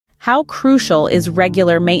How crucial is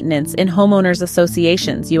regular maintenance in homeowners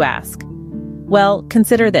associations, you ask? Well,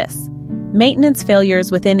 consider this. Maintenance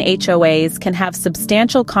failures within HOAs can have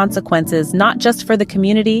substantial consequences not just for the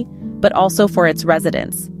community, but also for its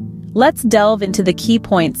residents. Let's delve into the key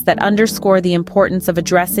points that underscore the importance of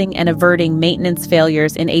addressing and averting maintenance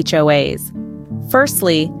failures in HOAs.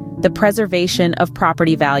 Firstly, the preservation of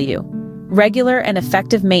property value. Regular and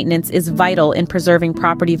effective maintenance is vital in preserving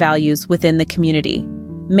property values within the community.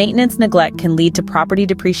 Maintenance neglect can lead to property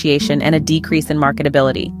depreciation and a decrease in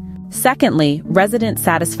marketability. Secondly, resident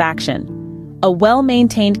satisfaction. A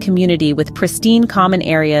well-maintained community with pristine common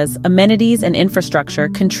areas, amenities, and infrastructure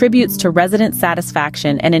contributes to resident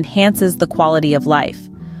satisfaction and enhances the quality of life.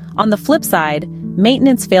 On the flip side,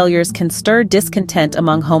 maintenance failures can stir discontent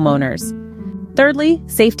among homeowners. Thirdly,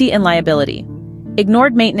 safety and liability.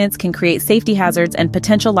 Ignored maintenance can create safety hazards and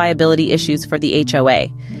potential liability issues for the HOA.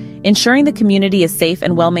 Ensuring the community is safe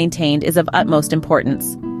and well-maintained is of utmost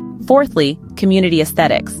importance. Fourthly, community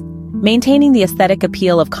aesthetics. Maintaining the aesthetic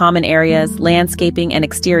appeal of common areas, landscaping, and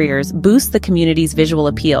exteriors boosts the community's visual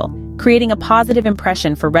appeal, creating a positive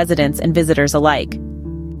impression for residents and visitors alike.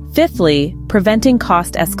 Fifthly, preventing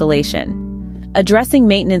cost escalation. Addressing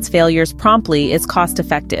maintenance failures promptly is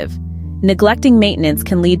cost-effective. Neglecting maintenance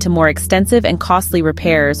can lead to more extensive and costly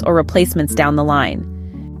repairs or replacements down the line.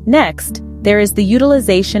 Next, there is the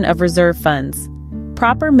utilization of reserve funds.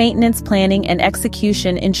 Proper maintenance planning and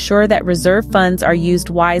execution ensure that reserve funds are used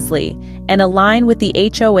wisely and align with the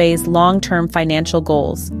HOA's long-term financial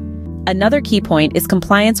goals. Another key point is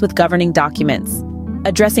compliance with governing documents.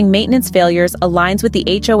 Addressing maintenance failures aligns with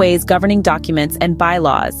the HOA's governing documents and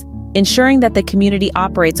bylaws, ensuring that the community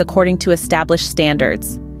operates according to established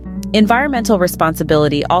standards. Environmental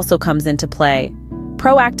responsibility also comes into play.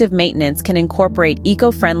 Proactive maintenance can incorporate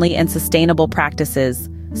eco-friendly and sustainable practices,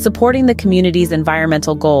 supporting the community's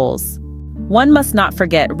environmental goals. One must not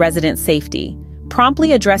forget resident safety.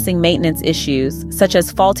 Promptly addressing maintenance issues, such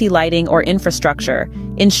as faulty lighting or infrastructure,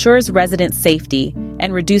 ensures resident safety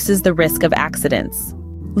and reduces the risk of accidents.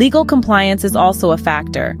 Legal compliance is also a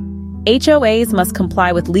factor. HOAs must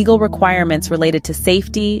comply with legal requirements related to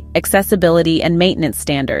safety, accessibility, and maintenance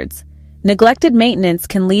standards. Neglected maintenance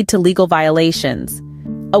can lead to legal violations.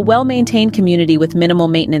 A well-maintained community with minimal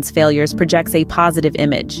maintenance failures projects a positive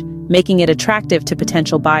image, making it attractive to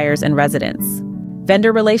potential buyers and residents.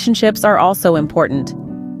 Vendor relationships are also important.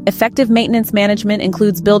 Effective maintenance management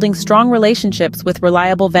includes building strong relationships with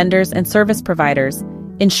reliable vendors and service providers,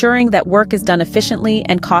 ensuring that work is done efficiently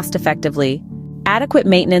and cost-effectively. Adequate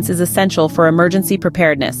maintenance is essential for emergency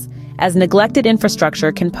preparedness, as neglected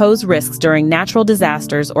infrastructure can pose risks during natural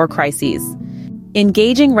disasters or crises.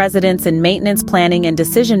 Engaging residents in maintenance planning and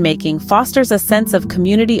decision-making fosters a sense of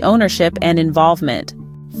community ownership and involvement.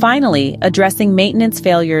 Finally, addressing maintenance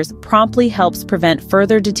failures promptly helps prevent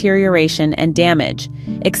further deterioration and damage,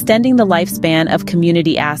 extending the lifespan of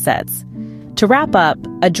community assets. To wrap up,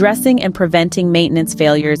 addressing and preventing maintenance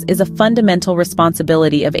failures is a fundamental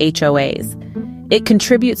responsibility of HOAs. It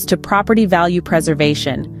contributes to property value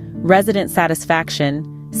preservation, resident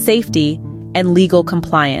satisfaction, safety, and legal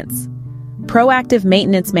compliance. Proactive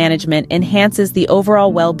maintenance management enhances the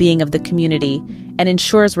overall well-being of the community and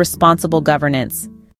ensures responsible governance.